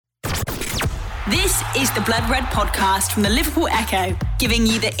This is the Blood Red podcast from the Liverpool Echo, giving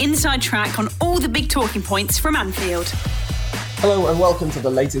you the inside track on all the big talking points from Anfield. Hello and welcome to the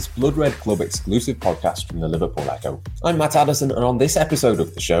latest Blood Red Club exclusive podcast from the Liverpool Echo. I'm Matt Addison, and on this episode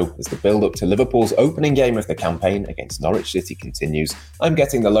of the show, as the build-up to Liverpool's opening game of the campaign against Norwich City continues, I'm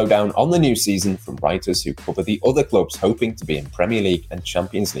getting the lowdown on the new season from writers who cover the other clubs hoping to be in Premier League and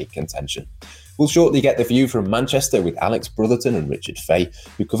Champions League contention. We'll shortly get the view from Manchester with Alex Brotherton and Richard Fay,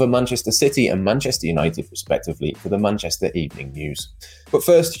 who cover Manchester City and Manchester United respectively for the Manchester Evening News. But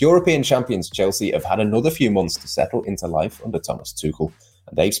first, European champions Chelsea have had another few months to settle into life under Thomas Tuchel,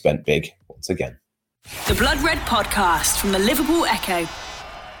 and they've spent big once again. The Blood Red podcast from the Liverpool Echo.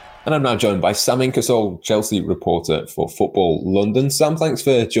 And I'm now joined by Sam Inkersole, Chelsea reporter for Football London. Sam, thanks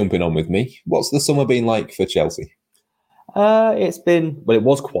for jumping on with me. What's the summer been like for Chelsea? It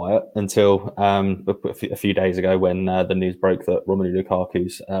was quiet until a few days ago when the news broke that Romelu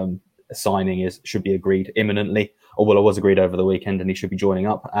Lukaku's signing should be agreed imminently, or well, it was agreed over the weekend, and he should be joining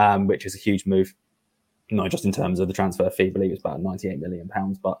up, which is a huge move, not just in terms of the transfer fee. I believe it's about £98 million,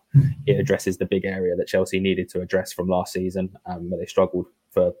 but it addresses the big area that Chelsea needed to address from last season, where they struggled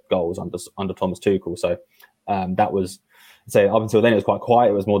for goals under Thomas Tuchel. So that was. So up until then, it was quite quiet.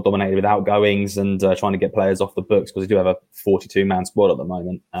 It was more dominated with outgoings and trying to get players off the books, because we do have a 42-man squad at the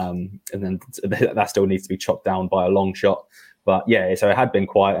moment. And then that still needs to be chopped down by a long shot. But yeah, so it had been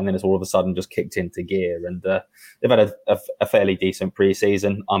quiet, and then it's all of a sudden just kicked into gear. And they've had a fairly decent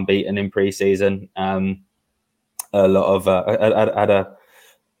pre-season, unbeaten in pre-season. A lot of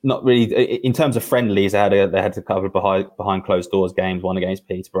not really in terms of friendlies. They had to cover behind closed doors games. One against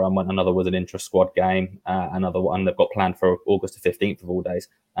Peterborough, and another was an intra-squad game. Another one they've got planned for August the 15th of all days,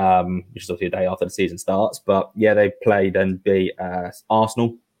 which is obviously a day after the season starts. But yeah, they played and beat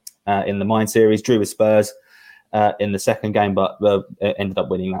Arsenal in the Mind series, drew with Spurs in the second game, but ended up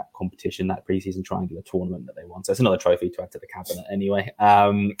winning that competition, that pre-season triangular tournament that they won. So it's another trophy to add to the cabinet anyway,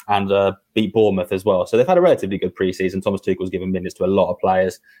 and beat Bournemouth as well. So they've had a relatively good pre-season. Thomas Tuchel's given minutes to a lot of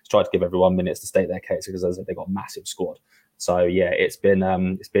players. He's tried to give everyone minutes to state their case, because as I said, they've got a massive squad. So yeah, it's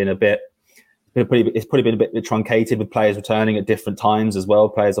probably been a bit truncated with players returning at different times as well.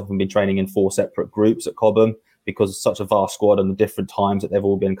 Players often been training in 4 separate groups at Cobham because it's such a vast squad, and the different times that they've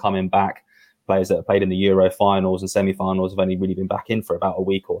all been coming back. Players that have played in the Euro finals and semi-finals have only really been back in for about a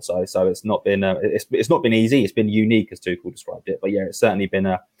week or so. So it's not been it's not been easy. It's been unique, as Tuchel described it. But yeah, it's certainly been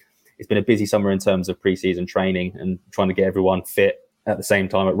a busy summer in terms of pre-season training and trying to get everyone fit at the same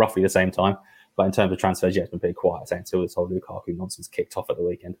time, at roughly the same time. But in terms of transfers, yeah, it's been pretty quiet until this whole Lukaku nonsense kicked off at the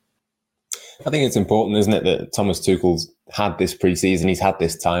weekend. I think it's important, isn't it, that Thomas Tuchel's had this pre-season, he's had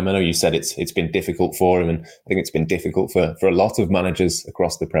this time. I know you said it's been difficult for him, and I think it's been difficult for a lot of managers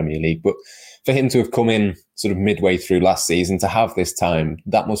across the Premier League. But for him to have come in sort of midway through last season, to have this time,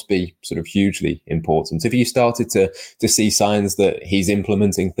 that must be sort of hugely important. Have you started to see signs that he's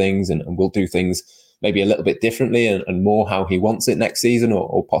implementing things and will do things maybe a little bit differently and more how he wants it next season,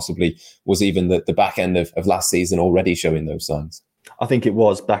 or possibly was even the back end of last season already showing those signs? I think it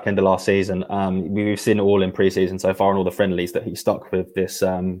was back end of last season. We've seen it all in pre-season so far, and all the friendlies that he stuck with this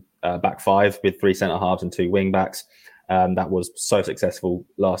back five with 3 centre-halves and 2 wing-backs. That was so successful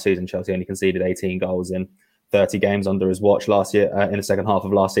last season. Chelsea only conceded 18 goals in 30 games under his watch last year in the second half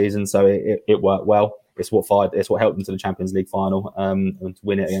of last season. So it worked well. It's what helped them to the Champions League final and to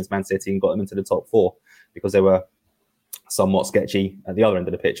win it against Man City and got them into the top 4, because they were somewhat sketchy at the other end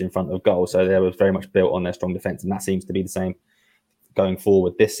of the pitch in front of goal. So they were very much built on their strong defence, and that seems to be the same going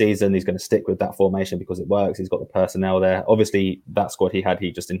forward this season. He's going to stick with that formation because it works. He's got the personnel there. Obviously, that squad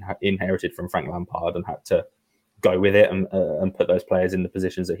he just inherited from Frank Lampard and had to go with it and put those players in the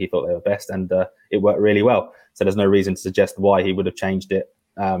positions that he thought they were best, and it worked really well. So there's no reason to suggest why he would have changed it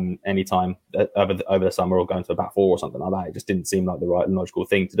any time over the summer or going to a back 4 or something like that. It just didn't seem like the right and logical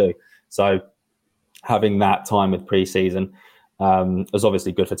thing to do. So having that time with pre-season was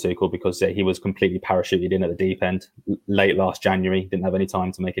obviously good for Tuchel, because he was completely parachuted in at the deep end late last January. Didn't have any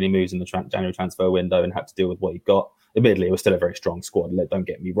time to make any moves in the January transfer window and had to deal with what he got. Admittedly, it was still a very strong squad. Don't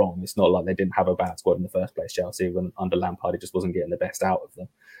get me wrong. It's not like they didn't have a bad squad in the first place, Chelsea. When under Lampard, he just wasn't getting the best out of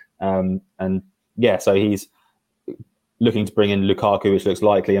them. And yeah, so he's looking to bring in Lukaku, which looks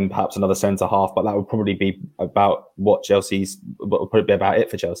likely, and perhaps another centre-half, but that would probably be about what would probably be about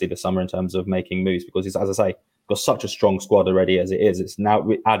it for Chelsea this summer in terms of making moves, because he's, as I say, got such a strong squad already as it is. It's now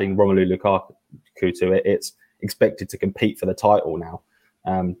adding Romelu Lukaku to it. It's expected to compete for the title now.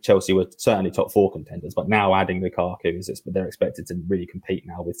 Chelsea were certainly top 4 contenders, but now adding Lukaku, they're expected to really compete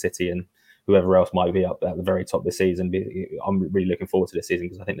now with City and whoever else might be up at the very top this season. I'm really looking forward to this season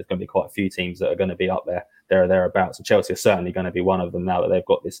because I think there's going to be quite a few teams that are going to be up there or thereabouts. So Chelsea are certainly going to be one of them now that they've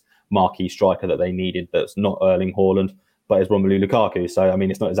got this marquee striker that they needed that's not Erling Haaland, but is Romelu Lukaku. So, I mean,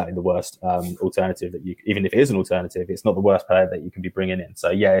 it's not exactly the worst alternative that even if it is an alternative, it's not the worst player that you can be bringing in. So,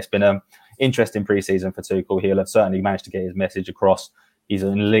 yeah, it's been an interesting pre-season for Tuchel. He'll have certainly managed to get his message across. He's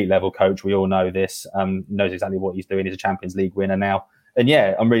an elite level coach. We all know this. Knows exactly what he's doing. He's a Champions League winner now. And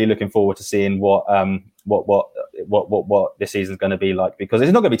yeah, I'm really looking forward to seeing what this season's going to be like, because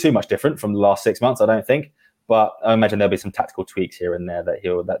it's not going to be too much different from the last 6 months, I don't think. But I imagine there'll be some tactical tweaks here and there that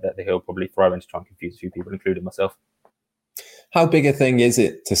he'll probably throw in to try and confuse a few people, including myself. How big a thing is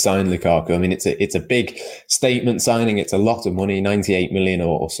it to sign Lukaku? I mean, it's a big statement signing. It's a lot of money, 98 million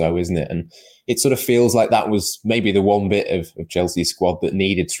or so, isn't it? And it sort of feels like that was maybe the one bit of Chelsea's squad that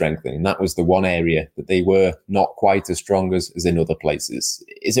needed strengthening. That was the one area that they were not quite as strong as in other places.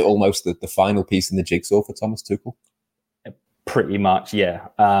 Is it almost the final piece in the jigsaw for Thomas Tuchel? Pretty much, yeah.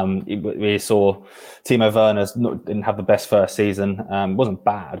 We saw Timo Werner didn't have the best first season. Wasn't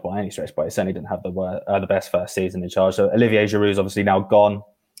bad by any stretch, but he certainly didn't have the best first season in charge. So Olivier Giroud's obviously now gone.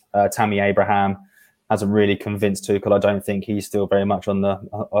 Tammy Abraham hasn't really convinced Tuchel. I don't think he's still very much on the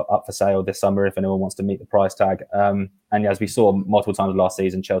up for sale this summer if anyone wants to meet the price tag. And as we saw multiple times last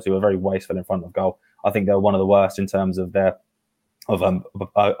season, Chelsea were very wasteful in front of goal. I think they were one of the worst in terms of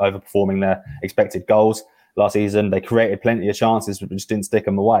overperforming their expected goals. Last season, they created plenty of chances, but just didn't stick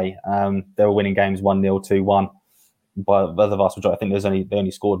them away. They were winning games 1-0, 2-1 by the vast majority. I think they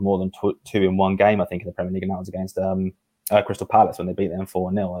only scored more than two in one game, I think, in the Premier League, and that was against Crystal Palace when they beat them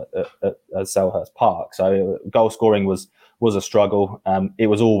 4-0 at Selhurst Park. So goal scoring was a struggle. It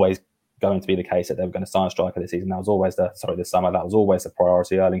was always going to be the case that they were going to sign a striker this season. This summer. That was always the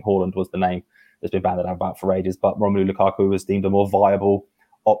priority. Erling Haaland was the name that's been banded about for ages, but Romelu Lukaku was deemed a more viable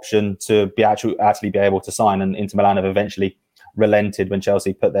option to be actually be able to sign, and Inter Milan have eventually relented when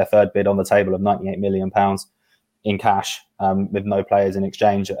Chelsea put their third bid on the table of £98 million in cash with no players in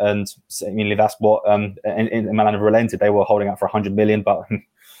exchange. And seemingly that's what Inter Milan have relented. They were holding out for 100 million, but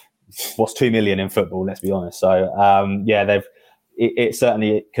what's 2 million in football? Let's be honest. So it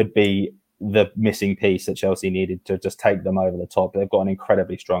certainly could be the missing piece that Chelsea needed to just take them over the top. They've got an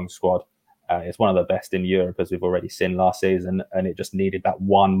incredibly strong squad. It's one of the best in Europe, as we've already seen last season, and it just needed that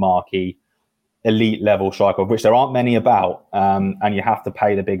one marquee elite level striker, of which there aren't many about, and you have to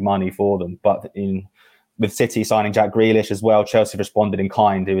pay the big money for them. But with City signing Jack Grealish as well, Chelsea responded in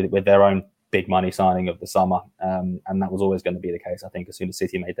kind with their own big money signing of the summer, and that was always going to be the case. I think as soon as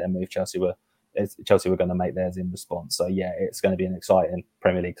City made their move, Chelsea were going to make theirs in response. So yeah, it's going to be an exciting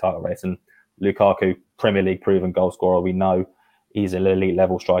Premier League title race, and Lukaku, Premier League proven goal scorer, we know. He's an elite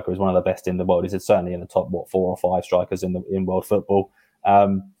level striker. He's one of the best in the world. He's certainly in the top 4 or 5 strikers in world football.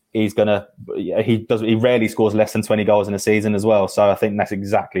 He rarely scores less than 20 goals in a season as well. So I think that's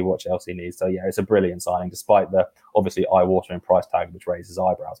exactly what Chelsea needs. So yeah, it's a brilliant signing, despite the obviously eye-watering price tag, which raises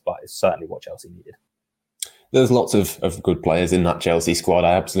eyebrows. But it's certainly what Chelsea needed. There's lots of good players in that Chelsea squad.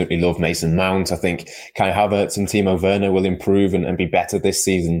 I absolutely love Mason Mount. I think Kai Havertz and Timo Werner will improve and be better this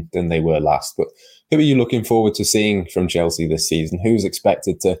season than they were last. But who are you looking forward to seeing from Chelsea this season? Who's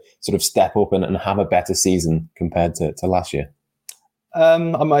expected to sort of step up and have a better season compared to last year? I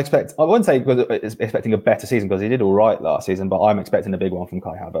wouldn't say expecting a better season, because he did all right last season, but I'm expecting a big one from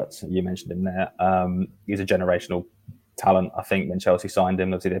Kai Havertz. You mentioned him there. He's a generational talent. I think when Chelsea signed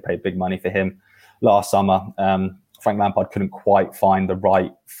him, obviously they paid big money for him last summer. Frank Lampard couldn't quite find the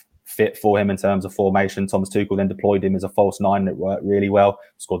right fit for him in terms of formation. Thomas Tuchel then deployed him as a false nine, and it worked really well.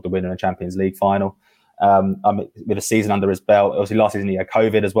 Scored the winner in a Champions League final. With a season under his belt, obviously last season he had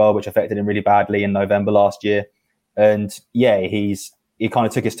COVID as well, which affected him really badly in November last year. And yeah, he kind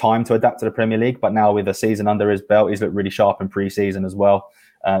of took his time to adapt to the Premier League, but now with a season under his belt, he's looked really sharp in pre-season as well,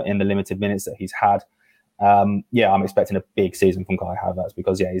 in the limited minutes that he's had. I'm expecting a big season from Kai Havertz,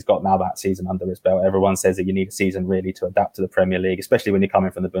 because he's got now that season under his belt. Everyone says that you need a season really to adapt to the Premier League, especially when you're coming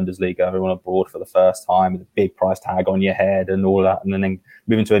from the Bundesliga, everyone abroad for the first time with a big price tag on your head and all that, and then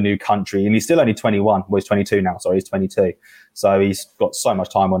moving to a new country. And he's still only 21. Well, he's 22 now. Sorry, he's 22. So he's got so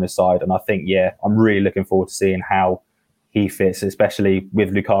much time on his side. And I think, I'm really looking forward to seeing how he fits, especially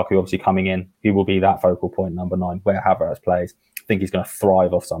with Lukaku obviously coming in. He will be that focal point, number 9, where Havertz plays. I think he's going to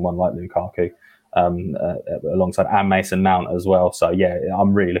thrive off someone like Lukaku. Alongside and Mason Mount as well. So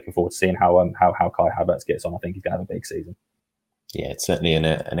I'm really looking forward to seeing how Kai Havertz gets on. I think he's going to have a big season. Yeah, it's certainly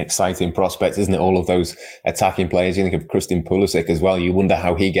an exciting prospect, isn't it? All of those attacking players. You think of Christian Pulisic as well. You wonder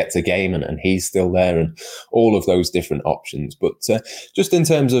how he gets a game and he's still there, and all of those different options. But just in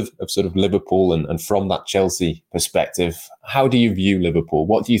terms of sort of Liverpool and from that Chelsea perspective, how do you view Liverpool?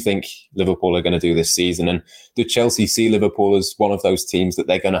 What do you think Liverpool are going to do this season? And do Chelsea see Liverpool as one of those teams that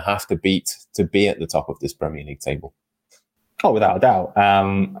they're going to have to beat to be at the top of this Premier League table? Oh, without a doubt.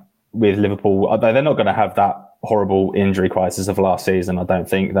 With Liverpool, they're not going to have that horrible injury crisis of last season. I don't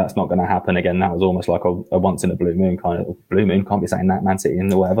think that's not going to happen again. That was almost like a once in a blue moon kind of. Blue moon, can't be saying that, Man City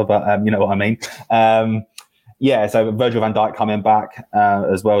and whatever, but you know what I mean. So Virgil van Dijk coming back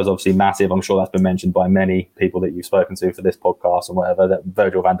as well is obviously massive. I'm sure that's been mentioned by many people that you've spoken to for this podcast and whatever, that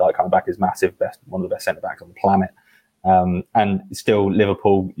Virgil van Dijk coming back is massive, one of the best centre-backs on the planet. And still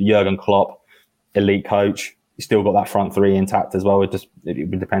Liverpool, Jurgen Klopp, elite coach. You still got that front three intact as well. It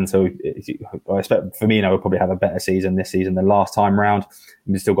would depend. So I expect Firmino will probably have a better season this season than last time round.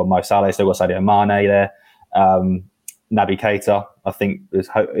 We've still got Mo Salah, still got Sadio Mane there. Naby Keita, I think,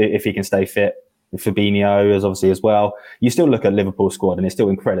 if he can stay fit. Fabinho is obviously as well. You still look at Liverpool's squad and it's still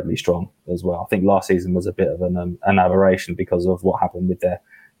incredibly strong as well. I think last season was a bit of an aberration because of what happened with their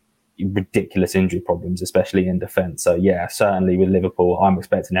ridiculous injury problems, especially in defence. So yeah, certainly with Liverpool, I'm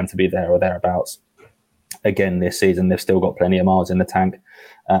expecting them to be there or thereabouts again this season. They've still got plenty of miles in the tank,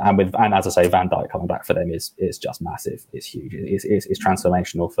 and as I say, Van Dijk coming back for them is just massive. It's huge. It's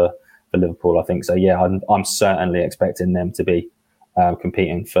transformational for Liverpool, I think. So yeah, I'm certainly expecting them to be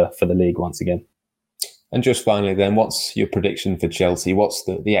competing for the league once again. And just finally then, what's your prediction for Chelsea? What's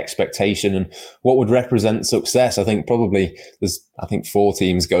the expectation and what would represent success? I think probably there's 4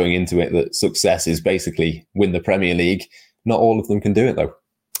 teams going into it that success is basically win the Premier League. Not all of them can do it though.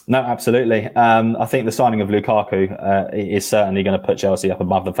 No, absolutely. I think the signing of Lukaku is certainly going to put Chelsea up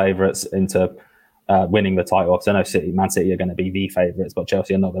above the favourites into winning the title. Because I know Man City are going to be the favourites, but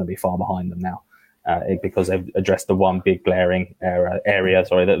Chelsea are not going to be far behind them now. Because they've addressed the one big glaring area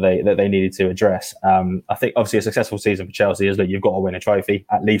that they needed to address. I think obviously a successful season for Chelsea is that you've got to win a trophy,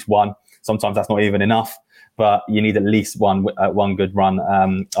 at least one. Sometimes that's not even enough, but you need at least one good run.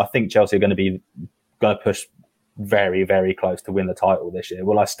 I think Chelsea are going to push very, very close to win the title this year.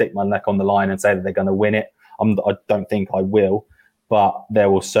 Will I stick my neck on the line and say that they're going to win it? I don't think I will, but they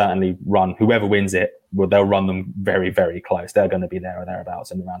will certainly run. Whoever wins it, they'll run them very, very close. They're going to be there or thereabouts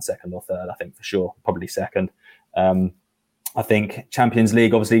in around second or third, I think, for sure. Probably second. I think Champions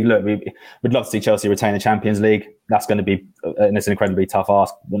League, obviously, look, we'd love to see Chelsea retain the Champions League. That's going to be, and it's an incredibly tough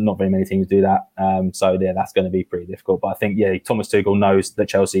ask. Not very many teams do that. So, yeah, that's going to be pretty difficult. But I think, yeah, Thomas Tuchel knows that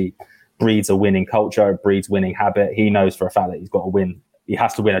Chelsea breeds a winning culture, breeds winning habit. He knows for a fact that he's got to win. He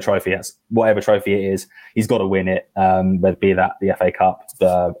has to win a trophy. Whatever trophy it is, he's got to win it, whether it be that the FA Cup,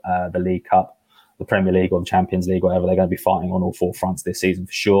 the League Cup, the Premier League or the Champions League, whatever. They're going to be fighting on all 4 fronts this season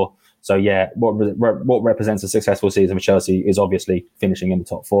for sure. So yeah, what represents a successful season for Chelsea is obviously finishing in the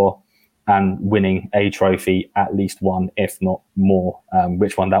top 4 and winning a trophy, at least one, if not more.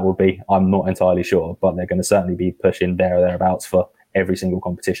 Which one that will be, I'm not entirely sure, but they're going to certainly be pushing there or thereabouts for every single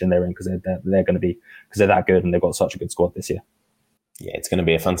competition they're in because they're going to be, because they're that good and they've got such a good squad this year. Yeah, it's going to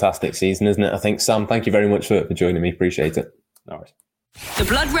be a fantastic season, isn't it? I think, Sam, thank you very much for joining me. Appreciate it. No worries. The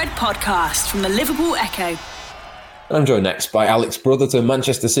Blood Red Podcast from the Liverpool Echo. I'm joined next by Alex Brotherton,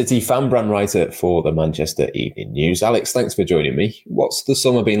 Manchester City fan brand writer for the Manchester Evening News. Alex, thanks for joining me. What's the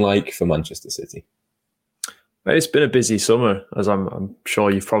summer been like for Manchester City? It's been a busy summer, as I'm sure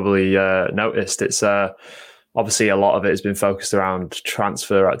you've probably noticed. It's obviously a lot of it has been focused around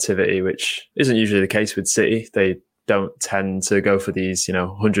transfer activity, which isn't usually the case with City. They don't tend to go for these,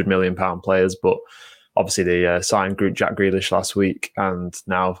 £100 million players, but obviously they signed Jack Grealish last week, and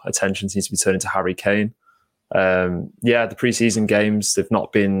now attention seems to be turning to Harry Kane. The pre-season games, they've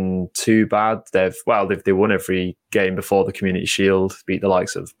not been too bad. They won every game before the Community Shield, beat the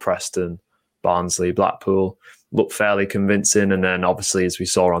likes of Preston, Barnsley, Blackpool, looked fairly convincing. And then obviously, as we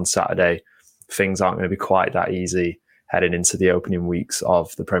saw on Saturday, things aren't going to be quite that easy heading into the opening weeks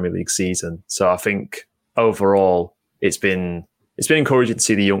of the Premier League season. So I think overall, it's been encouraging to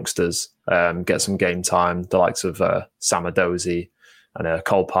see the youngsters get some game time. The likes of Sam Edozie and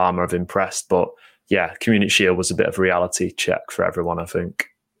Cole Palmer have impressed. But yeah, Community Shield was a bit of a reality check for everyone, I think.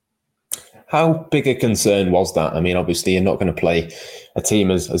 How big a concern was that? I mean, obviously, you're not going to play a team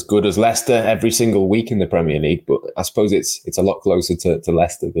as good as Leicester every single week in the Premier League, but I suppose it's a lot closer to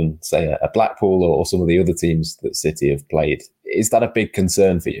Leicester than, say, a Blackpool or some of the other teams that City have played. Is that a big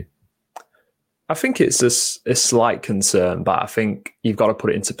concern for you? I think it's a slight concern, but I think you've got to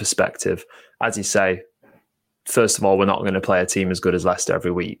put it into perspective. As you say, first of all, we're not going to play a team as good as Leicester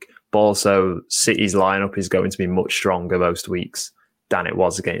every week, but also City's lineup is going to be much stronger most weeks than it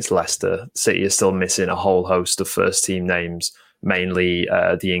was against Leicester. City is still missing a whole host of first team names, mainly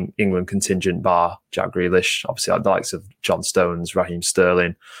the England contingent bar Jack Grealish, obviously the likes of John Stones, Raheem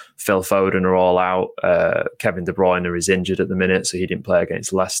Sterling, Phil Foden are all out. Kevin De Bruyne is injured at the minute, so he didn't play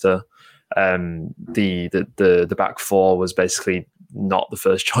against Leicester. The back four was basically not the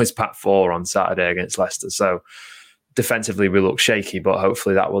first choice back four on Saturday against Leicester. So defensively we look shaky, but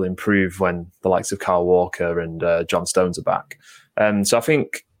hopefully that will improve when the likes of Kyle Walker and John Stones are back. So I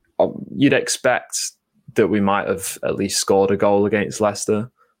think you'd expect that we might have at least scored a goal against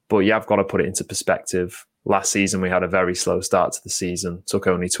Leicester, but you have got to put it into perspective. Last season, we had a very slow start to the season, took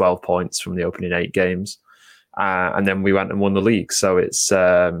only 12 points from the opening 8 games, and then we went and won the league. So it's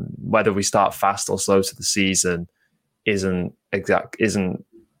whether we start fast or slow to the season isn't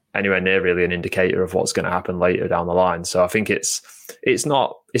anywhere near really an indicator of what's going to happen later down the line. So I think it's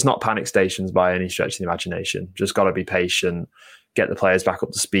not panic stations by any stretch of the imagination. Just got to be patient, get the players back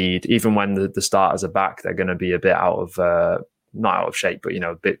up to speed. Even when the starters are back, they're going to be a bit not out of shape, but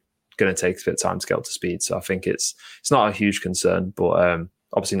going to take a bit of time to get up to speed. So I think it's not a huge concern, but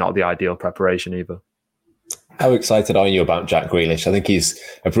obviously not the ideal preparation either. How excited are you about Jack Grealish? I think he's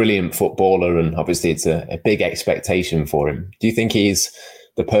a brilliant footballer, and obviously it's a big expectation for him. Do you think he's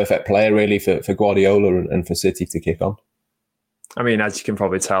the perfect player really for Guardiola and for City to kick on? I mean, as you can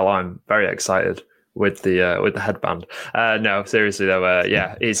probably tell, I'm very excited with the headband. No, seriously though,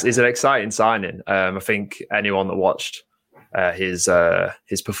 it's an exciting signing. I think anyone that watched his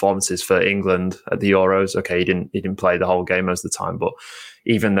performances for England at the Euros, okay, he didn't play the whole game most of the time, but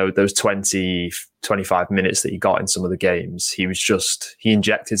even though those 20-25 minutes that he got in some of the games, he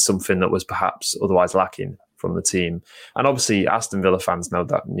injected something that was perhaps otherwise lacking from the team. And obviously Aston Villa fans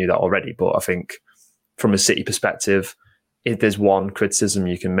knew that already, but I think from a City perspective, if there's one criticism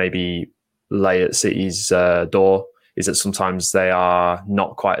you can maybe lay at City's door, is that sometimes they are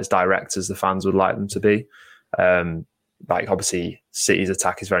not quite as direct as the fans would like them to be. Obviously City's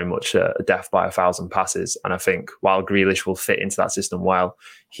attack is very much a death by 1,000 passes, and I think while Grealish will fit into that system well,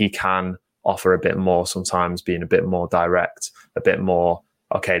 he can offer a bit more sometimes, being a bit more direct, a bit more,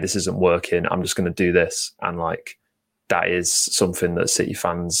 okay, this isn't working, I'm just going to do this. And that is something that City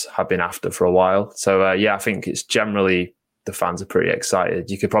fans have been after for a while. So I think it's generally the fans are pretty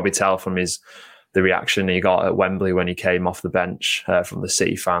excited. You could probably tell from the reaction he got at Wembley when he came off the bench from the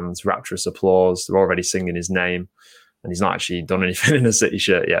City fans, rapturous applause. They're already singing his name, and he's not actually done anything in a City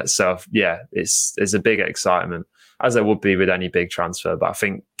shirt yet. So it's a big excitement, as there would be with any big transfer. But I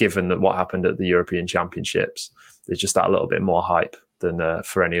think given that what happened at the European Championships, there's just that little bit more hype than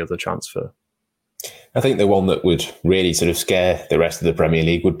for any other transfer. I think the one that would really sort of scare the rest of the Premier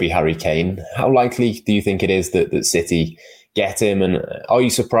League would be Harry Kane. How likely do you think it is that City get him? And are you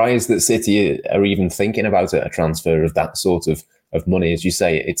surprised that City are even thinking about a transfer of that sort of money? As you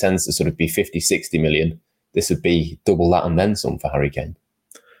say, it tends to sort of be 50-60 million. This would be double that and then some for Harry Kane.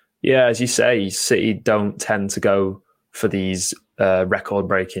 Yeah, as you say, City don't tend to go for these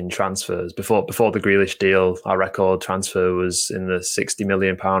record-breaking transfers. Before the Grealish deal, our record transfer was in the £60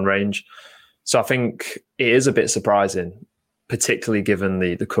 million range. So I think it is a bit surprising, particularly given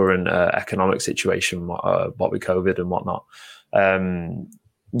the current economic situation, what with COVID and whatnot.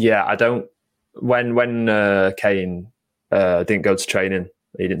 I don't. When Kane didn't go to training,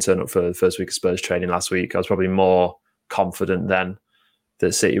 he didn't turn up for the first week of Spurs training last week, I was probably more confident then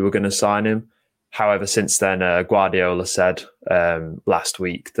that City were going to sign him. However, since then, Guardiola said last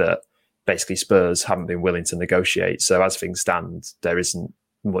week that basically Spurs haven't been willing to negotiate. So as things stand, there isn't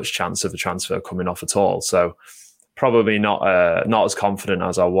much chance of a transfer coming off at all. So probably not as confident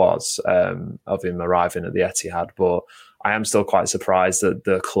as I was of him arriving at the Etihad. But I am still quite surprised that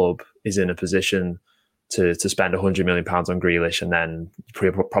the club is in a position to spend £100 million on Grealish, and then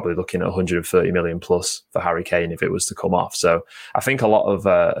probably looking at 130 million plus for Harry Kane if it was to come off. So I think a lot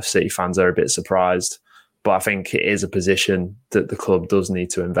of City fans are a bit surprised, but I think it is a position that the club does need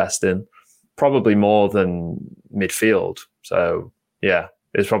to invest in, probably more than midfield. So yeah,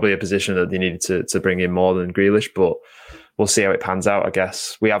 it's probably a position that they needed to bring in more than Grealish, but we'll see how it pans out, I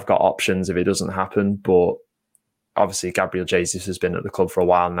guess. We have got options if it doesn't happen, but obviously Gabriel Jesus has been at the club for a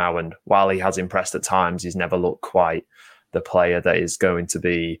while now, and while he has impressed at times, he's never looked quite the player that is going to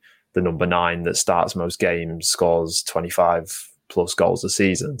be the number 9 that starts most games, scores 25 plus goals a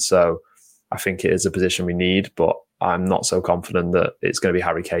season. So I think it is a position we need, but I'm not so confident that it's going to be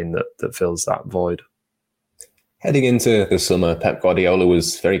Harry Kane that fills that void. Heading into the summer, Pep Guardiola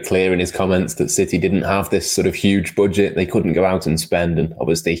was very clear in his comments that City didn't have this sort of huge budget. They couldn't go out and spend. And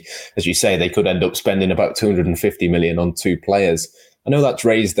obviously, as you say, they could end up spending about 250 million on 2 players. I know that's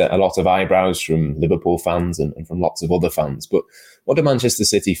raised a lot of eyebrows from Liverpool fans and from lots of other fans. But what do Manchester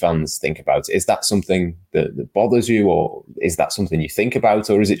City fans think about it? Is that something that bothers you, or is that something you think about?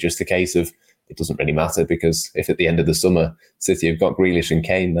 Or is it just a case of it doesn't really matter because if at the end of the summer City have got Grealish and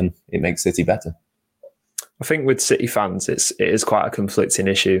Kane, then it makes City better? I think with City fans, it is quite a conflicting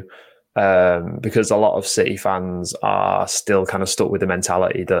issue because a lot of City fans are still kind of stuck with the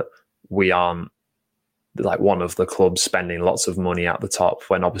mentality that we aren't like one of the clubs spending lots of money at the top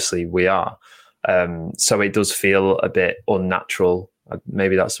when obviously we are. So it does feel a bit unnatural.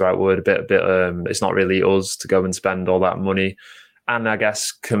 Maybe that's the right word. A bit. It's not really us to go and spend all that money. And I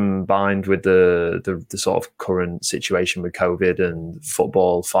guess combined with the sort of current situation with COVID and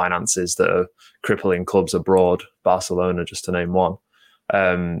football finances that are crippling clubs abroad, Barcelona, just to name one,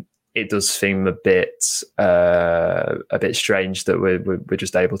 it does seem a bit strange that we're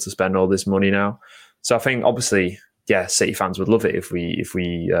just able to spend all this money now. So I think obviously, yeah, City fans would love it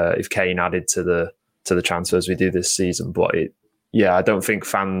if Kane added to the transfers we do this season. But I don't think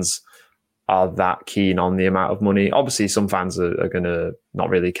fans are that keen on the amount of money. Obviously, some fans are going to not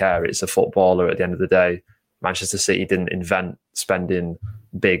really care. It's a footballer at the end of the day. Manchester City didn't invent spending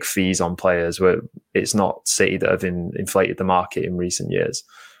big fees on players. It's not City that have inflated the market in recent years.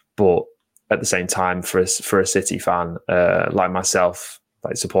 But at the same time, for a City fan like myself,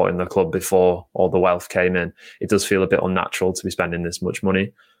 like supporting the club before all the wealth came in, it does feel a bit unnatural to be spending this much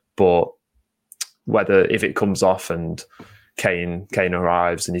money. But if it comes off and Kane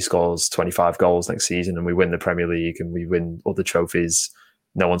arrives and he scores 25 goals next season and we win the Premier League and we win other trophies,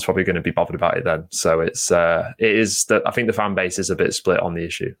 no one's probably going to be bothered about it then. So it is that I think the fan base is a bit split on the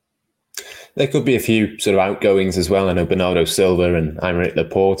issue. There could be a few sort of outgoings as well. I know Bernardo Silva and Aymeric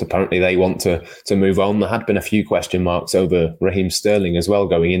Laporte, apparently they want to move on. There had been a few question marks over Raheem Sterling as well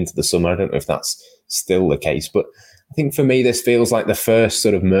going into the summer. I don't know if that's still the case, but I think for me, this feels like the first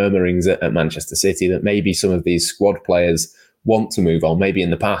sort of murmurings at Manchester City that maybe some of these squad players want to move on. Maybe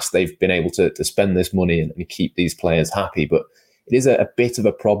in the past they've been able to spend this money and keep these players happy, but it is a bit of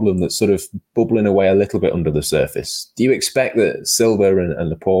a problem that's sort of bubbling away a little bit under the surface. Do you expect that Silva and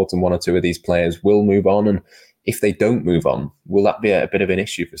Laporte and one or two of these players will move on? And if they don't move on, will that be a bit of an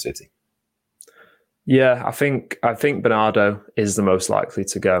issue for City? Yeah, I think Bernardo is the most likely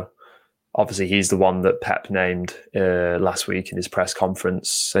to go. Obviously, he's the one that Pep named last week in his press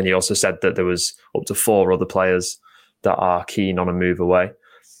conference. And he also said that there was up to 4 other players that are keen on a move away.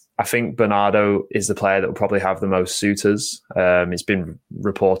 I think Bernardo is the player that will probably have the most suitors. It's been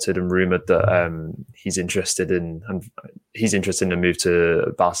reported and rumoured that he's interested in a move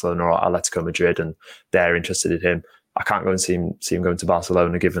to Barcelona or Atletico Madrid, and they're interested in him. I can't go and see him going to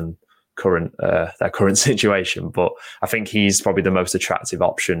Barcelona given their current situation, but I think he's probably the most attractive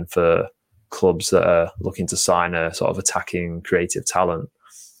option for clubs that are looking to sign a sort of attacking creative talent.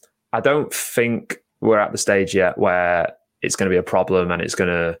 I don't think we're at the stage yet where it's going to be a problem and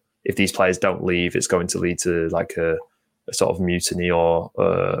if these players don't leave, it's going to lead to like a sort of mutiny or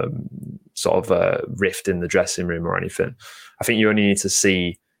sort of a rift in the dressing room or anything. I think you only need to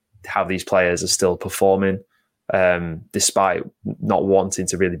see how these players are still performing despite not wanting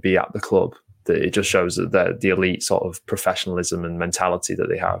to really be at the club. It just shows that the elite sort of professionalism and mentality that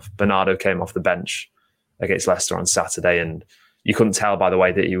they have. Bernardo came off the bench against Leicester on Saturday, and you couldn't tell by the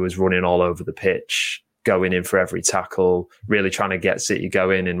way that he was running all over the pitch, going in for every tackle, really trying to get City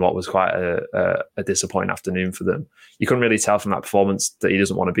going in what was quite a disappointing afternoon for them. You couldn't really tell from that performance that he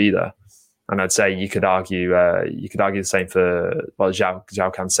doesn't want to be there. And I'd say you could argue the same for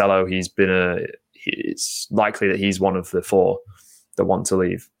João Cancelo. It's likely that he's one of the 4 that want to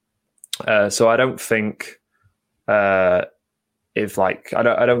leave. So I don't think I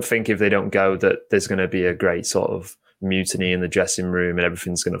don't think if they don't go that there's going to be a great sort of mutiny in the dressing room and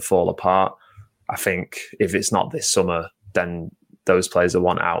everything's going to fall apart. I think if it's not this summer, then those players that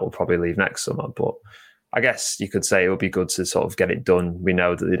want out will probably leave next summer. But I guess you could say it would be good to sort of get it done. We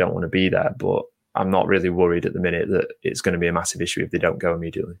know that they don't want to be there, but I'm not really worried at the minute that it's going to be a massive issue if they don't go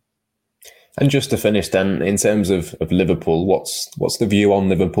immediately. And just to finish then, in terms of Liverpool, what's the view on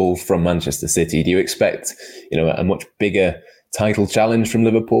Liverpool from Manchester City? Do you expect, a much bigger title challenge from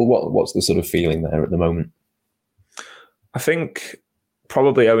Liverpool? What's the sort of feeling there at the moment? I think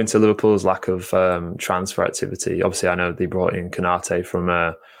probably owing to Liverpool's lack of transfer activity. Obviously, I know they brought in Konate from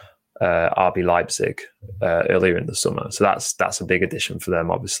RB Leipzig earlier in the summer, so that's a big addition for them,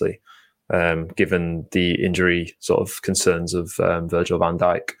 obviously, given the injury sort of concerns of Virgil van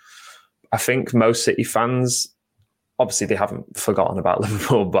Dijk. I think most City fans obviously they haven't forgotten about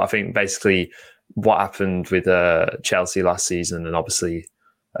Liverpool, but I think basically what happened with Chelsea last season, and obviously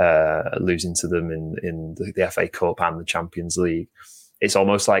losing to them in the FA Cup and the Champions League, it's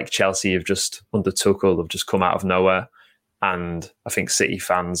almost like Chelsea have just, under Tuchel, have just come out of nowhere. And I think City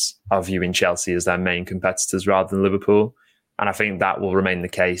fans are viewing Chelsea as their main competitors rather than Liverpool. And I think that will remain the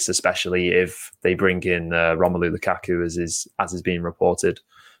case, especially if they bring in Romelu Lukaku, as is being reported.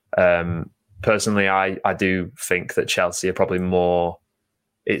 Personally, I do think that Chelsea are probably more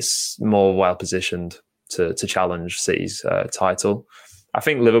well positioned to challenge City's title. I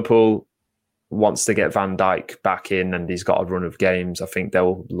think Liverpool wants to get Van Dijk back in, and he's got a run of games. I think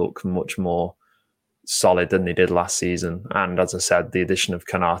they'll look much more solid than they did last season. And as I said, the addition of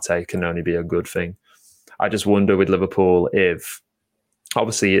Konate can only be a good thing. I just wonder with Liverpool if,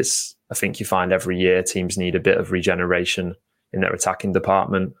 obviously I think you find every year teams need a bit of regeneration in their attacking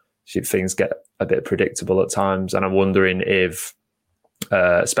department. Things get a bit predictable at times. And I'm wondering if,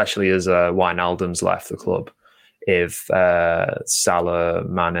 especially as Wijnaldum's left the club, if Salah,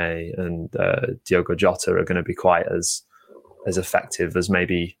 Mane and Diogo Jota are going to be quite as effective as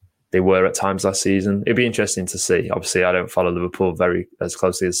maybe they were at times last season. It'd be interesting to see. Obviously, I don't follow Liverpool very as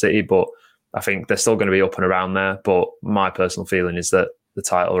closely as City, but I think they're still going to be up and around there. But my personal feeling is that the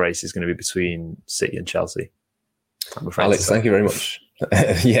title race is going to be between City and Chelsea. Alex, thank you very much.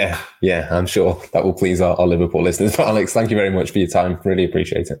 Yeah, I'm sure that will please our Liverpool listeners. But Alex, thank you very much for your time. Really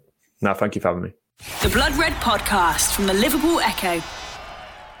appreciate it. No, thank you for having me. The Blood Red Podcast from the Liverpool Echo.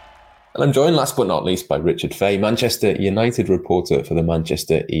 And I'm joined last but not least by Richard Fay, Manchester United reporter for the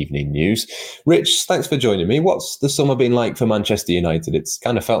Manchester Evening News. Rich, thanks for joining me. What's the summer been like for Manchester United? It's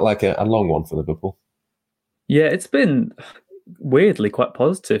kind of felt like a long one for Liverpool. Yeah, it's been weirdly quite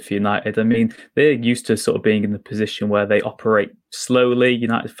positive for United. I mean, they're used to sort of being in the position where they operate slowly.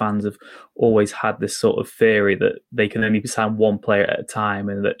 United fans have always had this sort of theory that they can only sign one player at a time,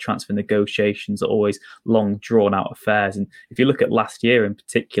 and that transfer negotiations are always long, drawn-out affairs. And if you look at last year in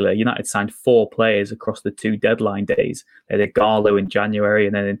particular, United signed 4 players across the 2 deadline days. They had Garlo in January,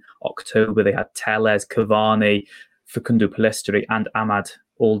 and then in October they had Telles, Cavani, Facundo Pellistri and Ahmad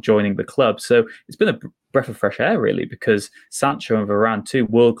all joining the club. So it's been a breath of fresh air, really, because Sancho and Varane, 2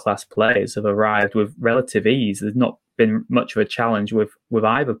 world-class players, have arrived with relative ease. There's not been much of a challenge with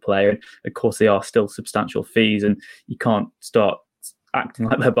either player. And of course, they are still substantial fees, and you can't start acting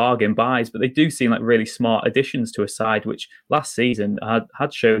like they're bargain buys, but they do seem like really smart additions to a side which last season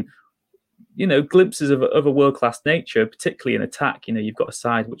had shown, glimpses of a world-class nature, particularly in attack. You've got a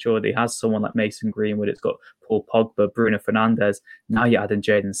side which already has someone like Mason Greenwood. It's got Paul Pogba, Bruno Fernandes. Now you're adding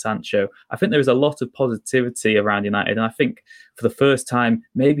Jadon Sancho. I think there is a lot of positivity around United. And I think for the first time,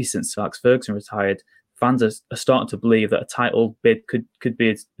 maybe since Alex Ferguson retired, fans are starting to believe that a title bid could be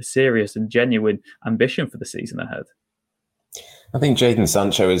a serious and genuine ambition for the season ahead. I think Jadon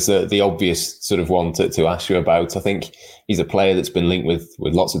Sancho is the obvious sort of one to ask you about. I think he's a player that's been linked with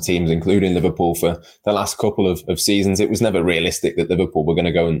lots of teams, including Liverpool, for the last couple of seasons. It was never realistic that Liverpool were going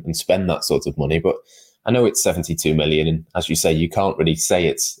to go and spend that sort of money. But I know it's 72 million. And as you say, you can't really say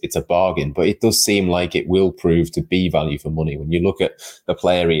it's a bargain, but it does seem like it will prove to be value for money. When you look at the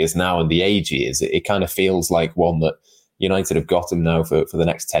player he is now and the age he is, it kind of feels like one that United have got him now for the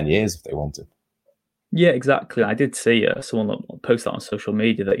next 10 years if they want him. Yeah, exactly. I did see someone post that on social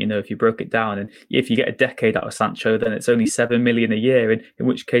media that, if you broke it down and if you get a decade out of Sancho, then it's only 7 million a year, in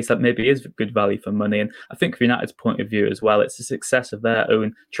which case that maybe is good value for money. And I think from United's point of view as well, it's a success of their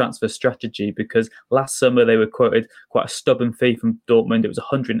own transfer strategy, because last summer they were quoted quite a stubborn fee from Dortmund. It was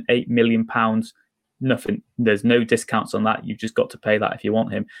 £108 million. Nothing. There's no discounts on that. You've just got to pay that if you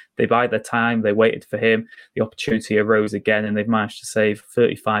want him. They bide their time. They waited for him. The opportunity arose again, and they've managed to save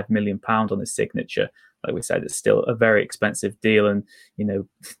 £35 million on his signature. Like we said, it's still a very expensive deal, and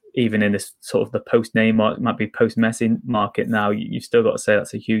even in this sort of the post-Neymar, might be post-Messi market now, you've still got to say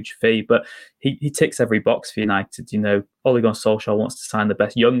that's a huge fee. But he ticks every box for United. Ole Gunnar Solskjaer wants to sign the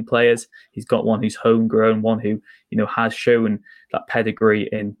best young players. He's got one who's homegrown, one who has shown that pedigree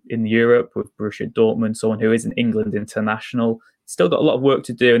in Europe with Borussia Dortmund, someone who is an England international. Still got a lot of work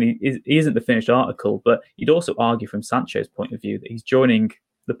to do, and he isn't the finished article. But you'd also argue from Sancho's point of view that he's joining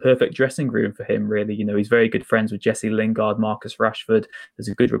the perfect dressing room for him, really. He's very good friends with Jesse Lingard, Marcus Rashford. There's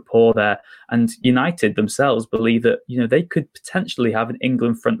a good rapport there. And United themselves believe that, they could potentially have an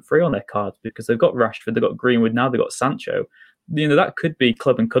England front three on their cards, because they've got Rashford, they've got Greenwood, now they've got Sancho. That could be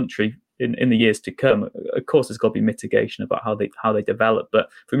club and country in the years to come. Of course, there's got to be mitigation about how they develop. But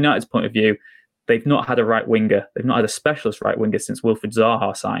from United's point of view, they've not had a right winger. They've not had a specialist right winger since Wilfried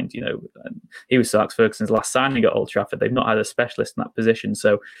Zaha signed. He was Sir Alex Ferguson's last signing at Old Trafford. They've not had a specialist in that position.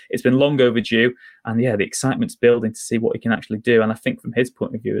 So it's been long overdue. And yeah, the excitement's building to see what he can actually do. And I think from his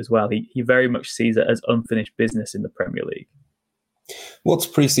point of view as well, he very much sees it as unfinished business in the Premier League. What's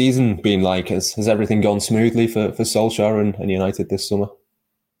pre-season been like? Has everything gone smoothly for Solskjaer and United this summer?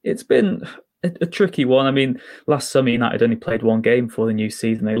 It's been a tricky one. I mean, last summer United only played one game for the new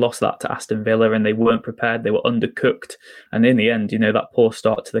season. They lost that to Aston Villa and they weren't prepared. They were undercooked. And in the end, that poor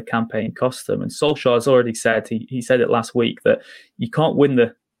start to the campaign cost them. And Solskjaer's already said, he said it last week, that you can't win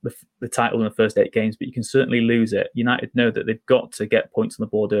the title in the first 8 games, but you can certainly lose it. United know that they've got to get points on the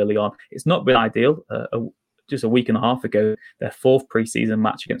board early on. It's not been ideal. Just a week and a half ago, their 4th pre-season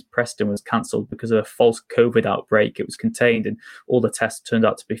match against Preston was cancelled because of a false COVID outbreak. It was contained, and all the tests turned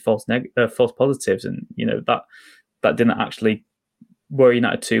out to be false positives. And that didn't actually worry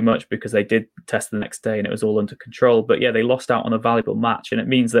United too much because they did test the next day and it was all under control. But yeah, they lost out on a valuable match, and it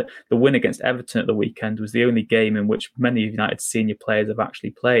means that the win against Everton at the weekend was the only game in which many of United's senior players have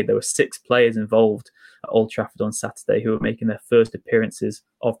actually played. There were 6 players involved at Old Trafford on Saturday who were making their first appearances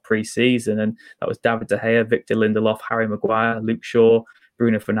of pre-season, and that was David De Gea, Victor Lindelof, Harry Maguire, Luke Shaw,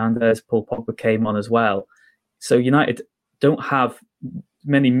 Bruno Fernandes, Paul Pogba came on as well. So United don't have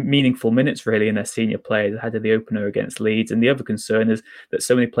many meaningful minutes really in their senior players ahead of the opener against Leeds. And the other concern is that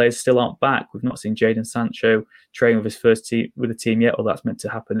so many players still aren't back. We've not seen Jadon Sancho train with his first team with the team yet, or that's meant to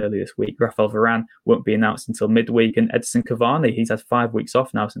happen early this week. Rafael Varane won't be announced until midweek, and Edison Cavani, he's had 5 weeks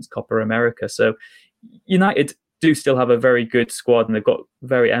off now since Copa America. So United do still have a very good squad and they've got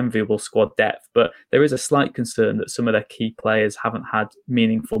very enviable squad depth, but there is a slight concern that some of their key players haven't had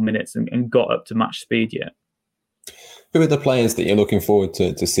meaningful minutes and got up to match speed yet. Who are the players that you're looking forward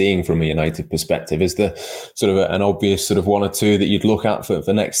to seeing from a United perspective? Is there sort of an obvious sort of 1 or 2 that you'd look at for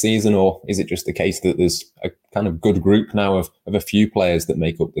next season, or is it just the case that there's a kind of good group now of a few players that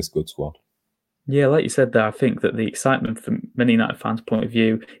make up this good squad? Yeah, like you said there, I think that the excitement from many United fans' point of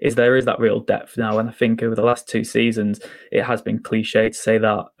view is there is that real depth now. And I think over the last 2 seasons, it has been cliche to say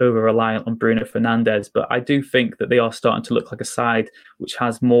that over-reliant on Bruno Fernandes. But I do think that they are starting to look like a side which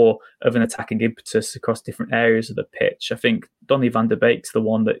has more of an attacking impetus across different areas of the pitch. I think Donny van de Beek's the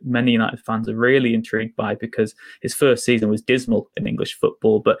one that many United fans are really intrigued by because his first season was dismal in English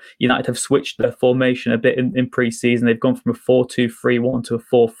football. But United have switched their formation a bit in pre-season. They've gone from a 4-2-3-1 to a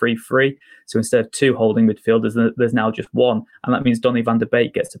 4-3-3. So instead of 2 holding midfielders, there's now just 1. And that means Donny van de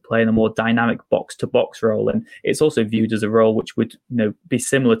Beek gets to play in a more dynamic box-to-box role. And it's also viewed as a role which would be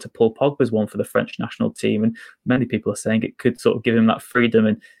similar to Paul Pogba's one for the French national team. And many people are saying it could sort of give him that freedom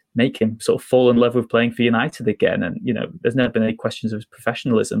and make him sort of fall in love with playing for United again. And, there's never been any questions of his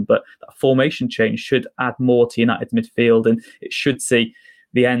professionalism, but that formation change should add more to United's midfield, and it should see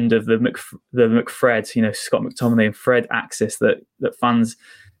the end of the McFred, Scott McTominay and Fred axis that fans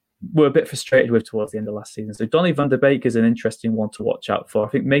were a bit frustrated with towards the end of last season. So Donny van de Beek is an interesting one to watch out for. I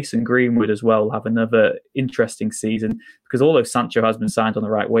think Mason Greenwood as well will have another interesting season because although Sancho has been signed on the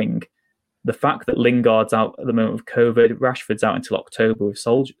right wing, the fact that Lingard's out at the moment with COVID, Rashford's out until October with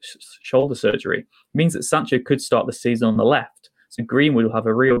shoulder surgery, means that Sancho could start the season on the left. So Greenwood will have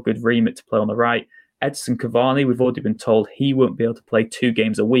a real good remit to play on the right. Edson Cavani, we've already been told he won't be able to play 2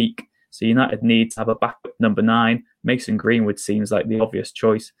 games a week. So United need to have a backup number 9. Mason Greenwood seems like the obvious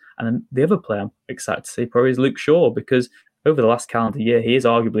choice. And then the other player I'm excited to see probably is Luke Shaw, because over the last calendar year, he is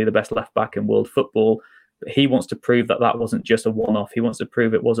arguably the best left back in world football. But he wants to prove that wasn't just a one-off. He wants to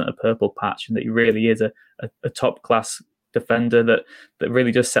prove it wasn't a purple patch and that he really is a top-class defender that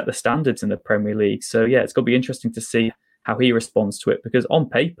really does set the standards in the Premier League. So, yeah, it's going to be interesting to see how he responds to it, because on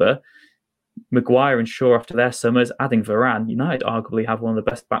paper, Maguire and Shaw after their summers, adding Varane, United arguably have one of the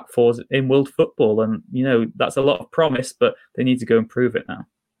best back fours in world football. And, that's a lot of promise, but they need to go and prove it now.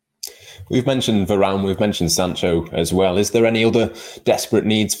 We've mentioned Varane, we've mentioned Sancho as well. Is there any other desperate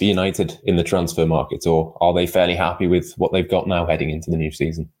needs for United in the transfer market, or are they fairly happy with what they've got now heading into the new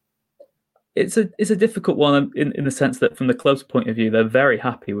season? It's a difficult one in the sense that from the club's point of view, they're very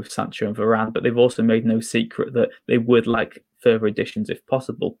happy with Sancho and Varane, but they've also made no secret that they would like further additions if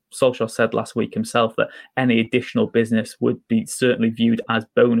possible. Solskjaer said last week himself that any additional business would be certainly viewed as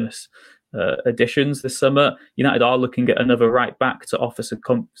bonus additions this summer. United are looking at another right back to offer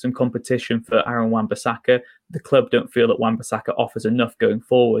some competition for Aaron Wan-Bissaka. The club don't feel that Wan-Bissaka offers enough going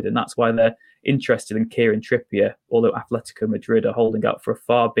forward, and that's why they're interested in Kieran Trippier, although Atletico Madrid are holding out for a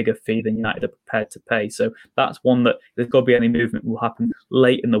far bigger fee than United are prepared to pay. So that's one that, if there's got to be any movement, will happen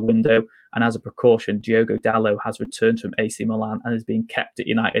late in the window. And as a precaution, Diogo Dalot has returned from AC Milan and is being kept at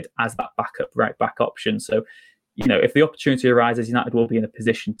United as that backup right back option. So, if the opportunity arises, United will be in a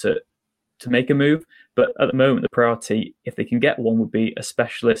position to to make a move. But at the moment, the priority, if they can get one, would be a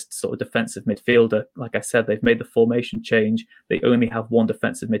specialist sort of defensive midfielder. Like I said, they've made the formation change. They only have one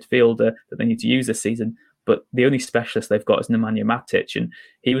defensive midfielder that they need to use this season. But the only specialist they've got is Nemanja Matic. And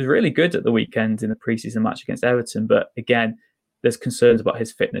he was really good at the weekend in the preseason match against Everton. But again, there's concerns about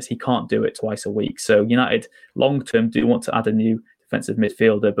his fitness. He can't do it twice a week. So United, long-term, do want to add a new defensive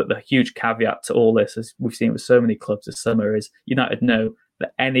midfielder. But the huge caveat to all this, as we've seen with so many clubs this summer, is United know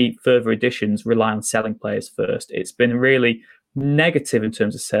that any further additions rely on selling players first. It's been really negative in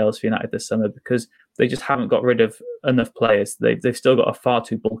terms of sales for United this summer because they just haven't got rid of enough players. They've still got a far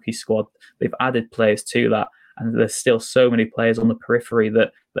too bulky squad. They've added players to that, and there's still so many players on the periphery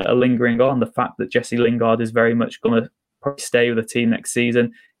that are lingering on. The fact that Jesse Lingard is very much going to probably stay with the team next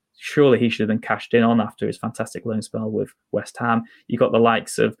season. Surely he should have been cashed in on after his fantastic loan spell with West Ham. You've got the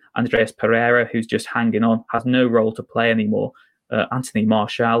likes of Andreas Pereira, who's just hanging on, has no role to play anymore. Anthony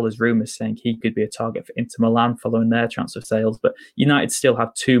Martial, there's rumours saying he could be a target for Inter Milan following their transfer sales. But United still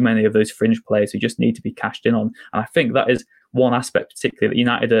have too many of those fringe players who just need to be cashed in on. And I think that is one aspect particularly that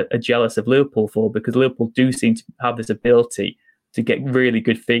United are jealous of Liverpool for, because Liverpool do seem to have this ability to get really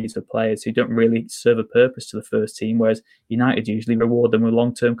good fees for players who don't really serve a purpose to the first team, whereas United usually reward them with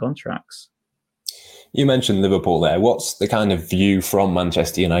long-term contracts. You mentioned Liverpool there. What's the kind of view from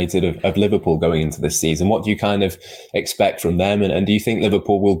Manchester United of Liverpool going into this season? What do you kind of expect from them? And do you think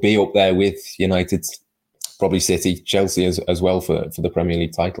Liverpool will be up there with United, probably City, Chelsea as well for the Premier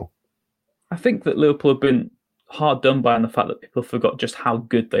League title? I think that Liverpool have been hard done by in the fact that people forgot just how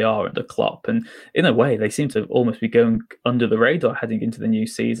good they are under Klopp. And in a way, they seem to almost be going under the radar heading into the new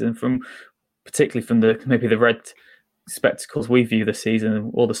season, particularly from maybe the red spectacles we view the season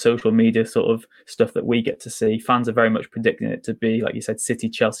and all the social media sort of stuff that we get to see. Fans are very much predicting it to be, like you said, City,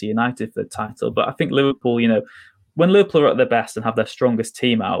 Chelsea, United for the title. But I think Liverpool, when Liverpool are at their best and have their strongest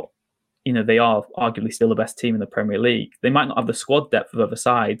team out, they are arguably still the best team in the Premier League. They might not have the squad depth of other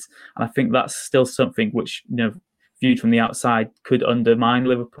sides. And I think that's still something which, viewed from the outside could undermine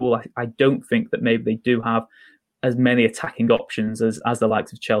Liverpool. I don't think that maybe they do have as many attacking options as the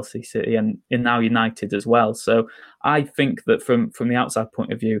likes of Chelsea, City, and now United as well. So I think that from the outside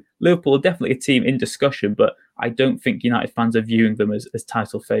point of view, Liverpool are definitely a team in discussion, but I don't think United fans are viewing them as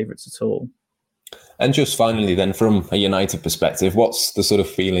title favourites at all. And just finally then, from a United perspective, what's the sort of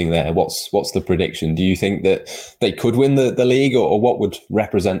feeling there? What's the prediction? Do you think that they could win the league, or what would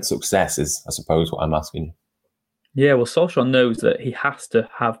represent success is, I suppose, what I'm asking you? Yeah, well, Solskjaer knows that he has to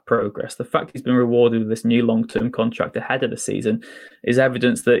have progress. The fact he's been rewarded with this new long-term contract ahead of the season is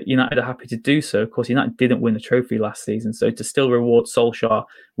evidence that United are happy to do so. Of course, United didn't win the trophy last season, so to still reward Solskjaer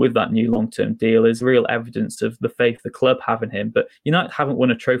with that new long-term deal is real evidence of the faith the club have in him. But United haven't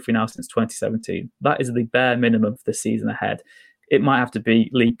won a trophy now since 2017. That is the bare minimum for the season ahead. It might have to be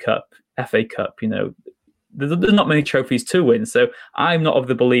League Cup, FA Cup, There's not many trophies to win, so I'm not of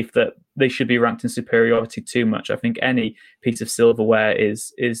the belief that they should be ranked in superiority too much. I think any piece of silverware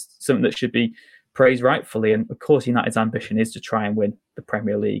is something that should be praised rightfully. And of course, United's ambition is to try and win the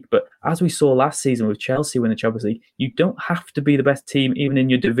Premier League. But as we saw last season with Chelsea winning the Champions League, you don't have to be the best team even in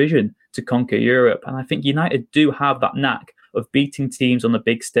your division to conquer Europe. And I think United do have that knack of beating teams on the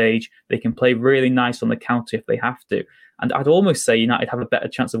big stage. They can play really nice on the counter if they have to. And I'd almost say United have a better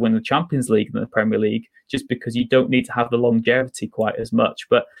chance of winning the Champions League than the Premier League, just because you don't need to have the longevity quite as much.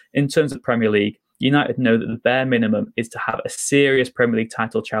 But in terms of Premier League, United know that the bare minimum is to have a serious Premier League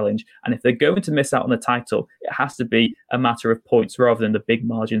title challenge. And if they're going to miss out on the title, it has to be a matter of points rather than the big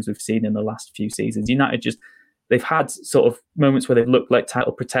margins we've seen in the last few seasons. United they've had sort of moments where they've looked like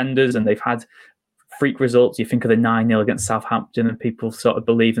title pretenders and they've had freak results. You think of the 9-0 against Southampton and people sort of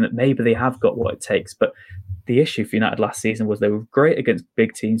believing that maybe they have got what it takes. But the issue for United last season was they were great against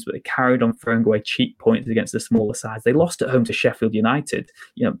big teams, but they carried on throwing away cheap points against the smaller sides. They lost at home to Sheffield United.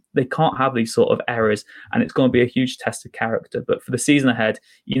 They can't have these sort of errors, and it's going to be a huge test of character. But for the season ahead,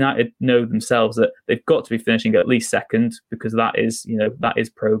 United know themselves that they've got to be finishing at least second, because that is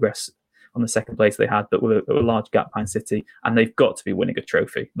progress on the second place they had, but with a large gap behind City, and they've got to be winning a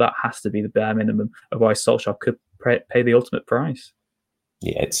trophy. That has to be the bare minimum, otherwise Solskjaer could pay the ultimate price.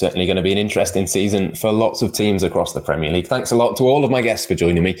 Yeah, it's certainly going to be an interesting season for lots of teams across the Premier League. Thanks a lot to all of my guests for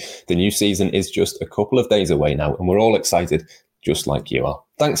joining me. The new season is just a couple of days away now, and we're all excited, just like you are.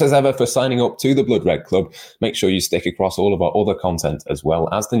 Thanks as ever for signing up to the Blood Red Club. Make sure you stick across all of our other content as well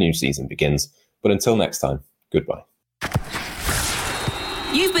as the new season begins. But until next time, goodbye.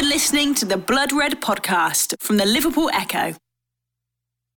 You've been listening to the Blood Red podcast from the Liverpool Echo.